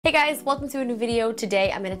Hey guys, welcome to a new video.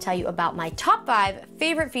 Today I'm going to tell you about my top 5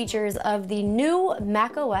 favorite features of the new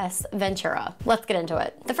macOS Ventura. Let's get into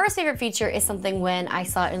it. The first favorite feature is something when I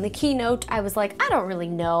saw it in the keynote, I was like, I don't really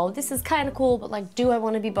know. This is kind of cool, but like, do I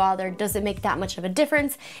want to be bothered? Does it make that much of a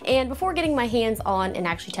difference? And before getting my hands on and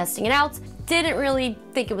actually testing it out, didn't really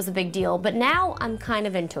think it was a big deal, but now I'm kind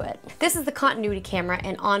of into it. This is the continuity camera,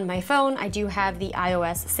 and on my phone, I do have the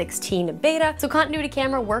iOS 16 beta. So continuity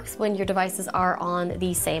camera works when your devices are on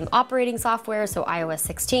the same operating software, so iOS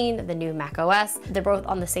 16, the new macOS. They're both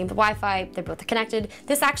on the same Wi-Fi, they're both connected.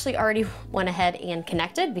 This actually already went ahead and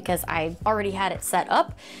connected because I already had it set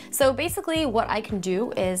up. So basically what I can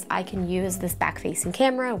do is I can use this back-facing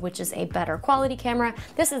camera, which is a better quality camera.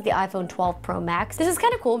 This is the iPhone 12 Pro Max. This is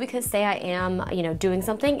kind of cool because say I am, doing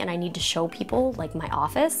something and I need to show people like my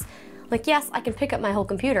office. Like, yes, I can pick up my whole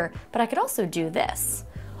computer, but I could also do this.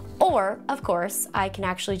 Or, of course, I can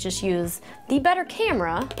actually just use the better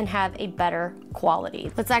camera and have a better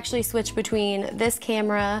quality. Let's actually switch between this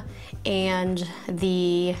camera and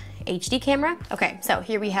the HD camera. Okay, so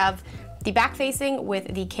here we have the back facing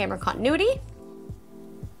with the camera continuity.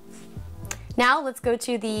 Now let's go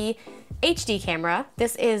to the HD camera.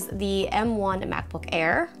 This is the M1 MacBook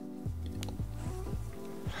Air.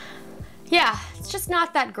 Yeah, it's just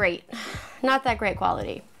not that great. Not that great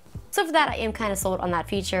quality. So for that, I am kind of sold on that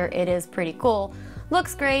feature. It is pretty cool.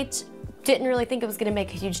 Looks great. Didn't really think it was gonna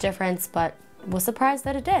make a huge difference, but was surprised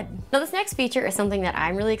that it did. Now this next feature is something that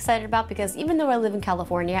I'm really excited about because even though I live in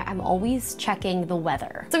California, I'm always checking the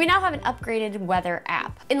weather. So we now have an upgraded weather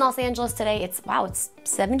app. In Los Angeles today, it's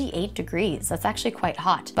 78 degrees. That's actually quite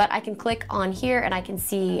hot. But I can click on here and I can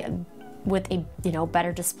see with a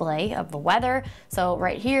better display of the weather. So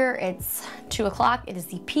right here, it's 2 o'clock. It is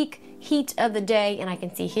the peak heat of the day, and I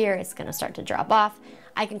can see here it's gonna start to drop off.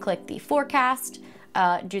 I can click the forecast,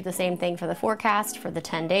 do the same thing for the forecast for the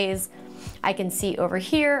 10 days. I can see over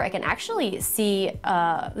here, I can actually see,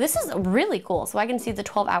 this is really cool. So I can see the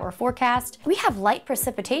 12-hour forecast. We have light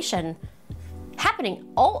precipitation happening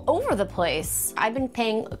all over the place. I've been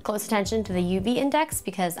paying close attention to the UV index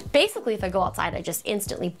because basically if I go outside, I just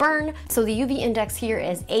instantly burn. So the UV index here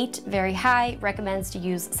is 8, very high, recommends to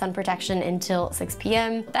use sun protection until 6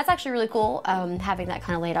 p.m. That's actually really cool, having that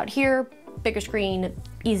kind of laid out here. Bigger screen,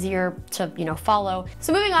 easier to follow.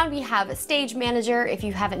 So moving on, we have Stage Manager. If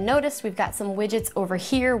you haven't noticed, we've got some widgets over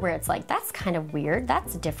here where it's like, that's kind of weird,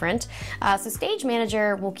 that's different. So Stage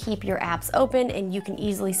Manager will keep your apps open and you can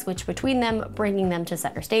easily switch between them, bringing them to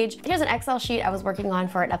center stage. Here's an Excel sheet I was working on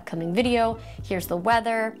for an upcoming video. Here's the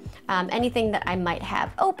weather. Anything that I might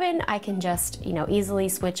have open, I can just easily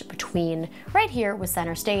switch between right here with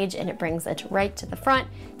center stage, and it brings it right to the front.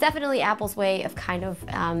 Definitely Apple's way of kind of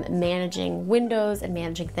managing windows and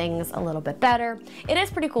managing things a little bit better. It is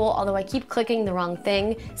pretty cool, although I keep clicking the wrong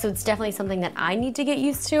thing, so it's definitely something that I need to get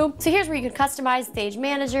used to. So here's where you can customize Stage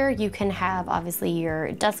Manager. You can have obviously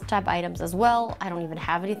your desktop items as well. I don't even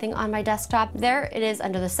have anything on my desktop. There it is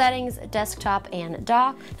under the settings, desktop and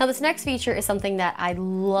DAW. Now this next feature is something that I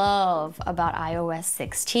love about iOS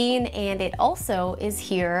 16, and it also is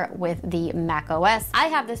here with the macOS. I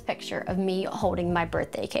have this picture of me holding my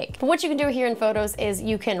birthday cake. But what you can do here in Photos is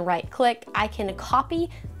you can right click, I can copy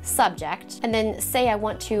subject, and then say I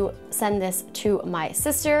want to send this to my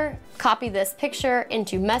sister, copy this picture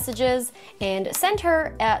into messages and send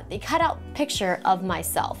her the cutout picture of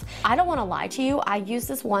myself. I don't want to lie to you, I used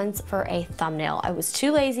this once for a thumbnail. I was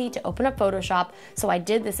too lazy to open up Photoshop, so I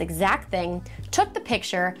did this exact thing, took the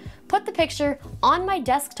picture, put the picture on my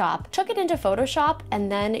desktop, took it into Photoshop,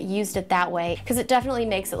 and then used it that way because it definitely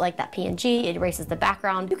makes it like that PNG, it erases the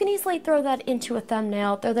background. You can easily throw that into a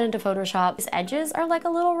thumbnail, throw that into Photoshop. These edges are like a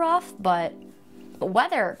little rough, but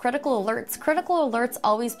weather, critical alerts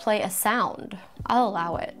always play a sound. I'll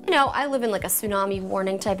allow it. I live in like a tsunami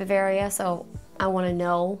warning type of area, so I want to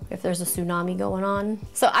know if there's a tsunami going on.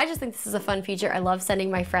 So I just think this is a fun feature. I love sending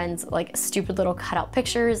my friends like stupid little cutout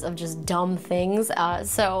pictures of just dumb things.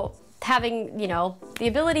 So having, the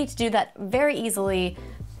ability to do that very easily,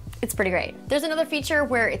 it's pretty great. There's another feature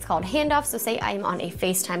where it's called Handoff. So say I'm on a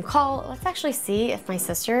FaceTime call. Let's actually see if my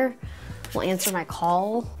sister will answer my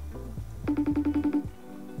call.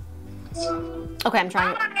 Okay, I'm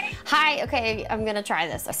trying. Hi, okay, I'm gonna try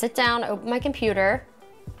this. I sit down, open my computer.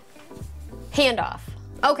 Handoff.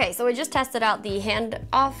 Okay, so I just tested out the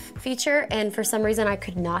handoff feature, and for some reason I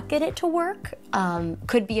could not get it to work.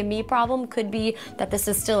 Could be a me problem, could be that this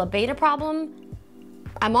is still a beta problem.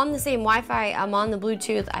 I'm on the same Wi-Fi, I'm on the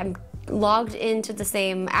Bluetooth, I'm logged into the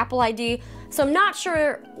same Apple ID, so I'm not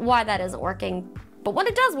sure why that isn't working. But when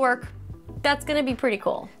it does work, that's gonna be pretty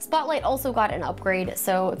cool. Spotlight also got an upgrade,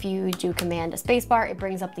 so if you do command spacebar, it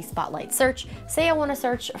brings up the Spotlight search. Say I wanna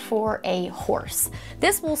search for a horse.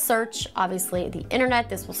 This will search, obviously, the internet,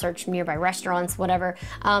 this will search nearby restaurants, whatever,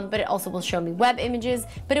 but it also will show me web images,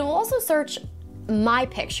 but it will also search my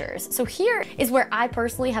pictures. So here is where I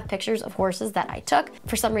personally have pictures of horses that I took.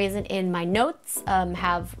 For some reason in my notes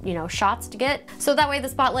have, you know, shots to get. So that way the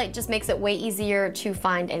Spotlight just makes it way easier to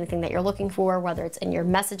find anything that you're looking for, whether it's in your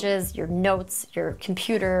messages, your notes, your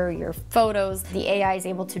computer, your photos. The AI is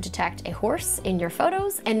able to detect a horse in your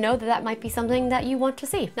photos and know that that might be something that you want to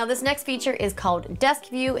see. Now this next feature is called Desk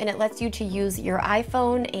View, and it lets you to use your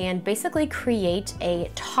iPhone and basically create a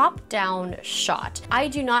top-down shot. I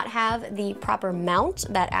do not have the proper mount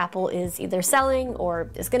that Apple is either selling or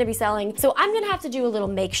is going to be selling, so I'm going to have to do a little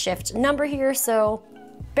makeshift number here, so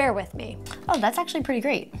bear with me. Oh, that's actually pretty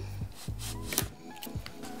great.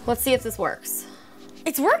 Let's see if this works.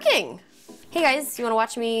 It's working! Hey guys, you want to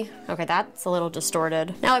watch me? Okay, that's a little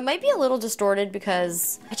distorted. Now it might be a little distorted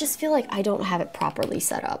because I just feel like I don't have it properly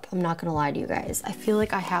set up. I'm not gonna lie to you guys. I feel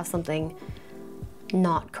like I have something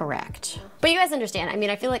not correct. But you guys understand, I mean,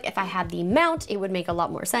 I feel like if I had the mount, it would make a lot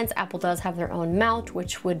more sense. Apple does have their own mount,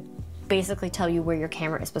 which would basically tell you where your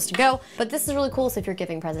camera is supposed to go. But this is really cool, so if you're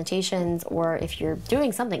giving presentations or if you're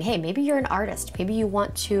doing something, hey, maybe you're an artist, maybe you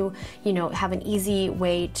want to, you know, have an easy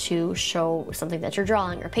way to show something that you're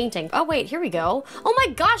drawing or painting. Oh wait, here we go. Oh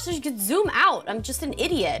my gosh, you could zoom out. I'm just an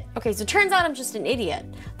idiot. Okay, so it turns out I'm just an idiot.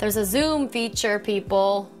 There's a zoom feature,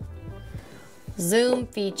 people. Zoom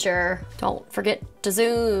feature. Don't forget to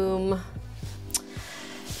zoom.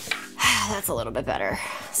 That's a little bit better.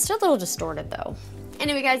 Still a little distorted though.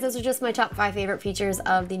 Anyway guys, those are just my top 5 favorite features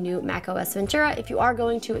of the new macOS Ventura. If you are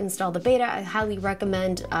going to install the beta, I highly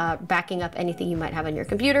recommend backing up anything you might have on your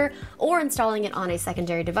computer or installing it on a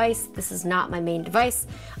secondary device. This is not my main device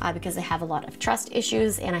because I have a lot of trust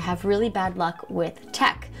issues and I have really bad luck with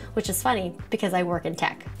tech, which is funny because I work in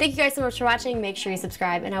tech. Thank you guys so much for watching. Make sure you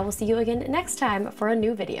subscribe and I will see you again next time for a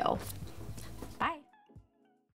new video.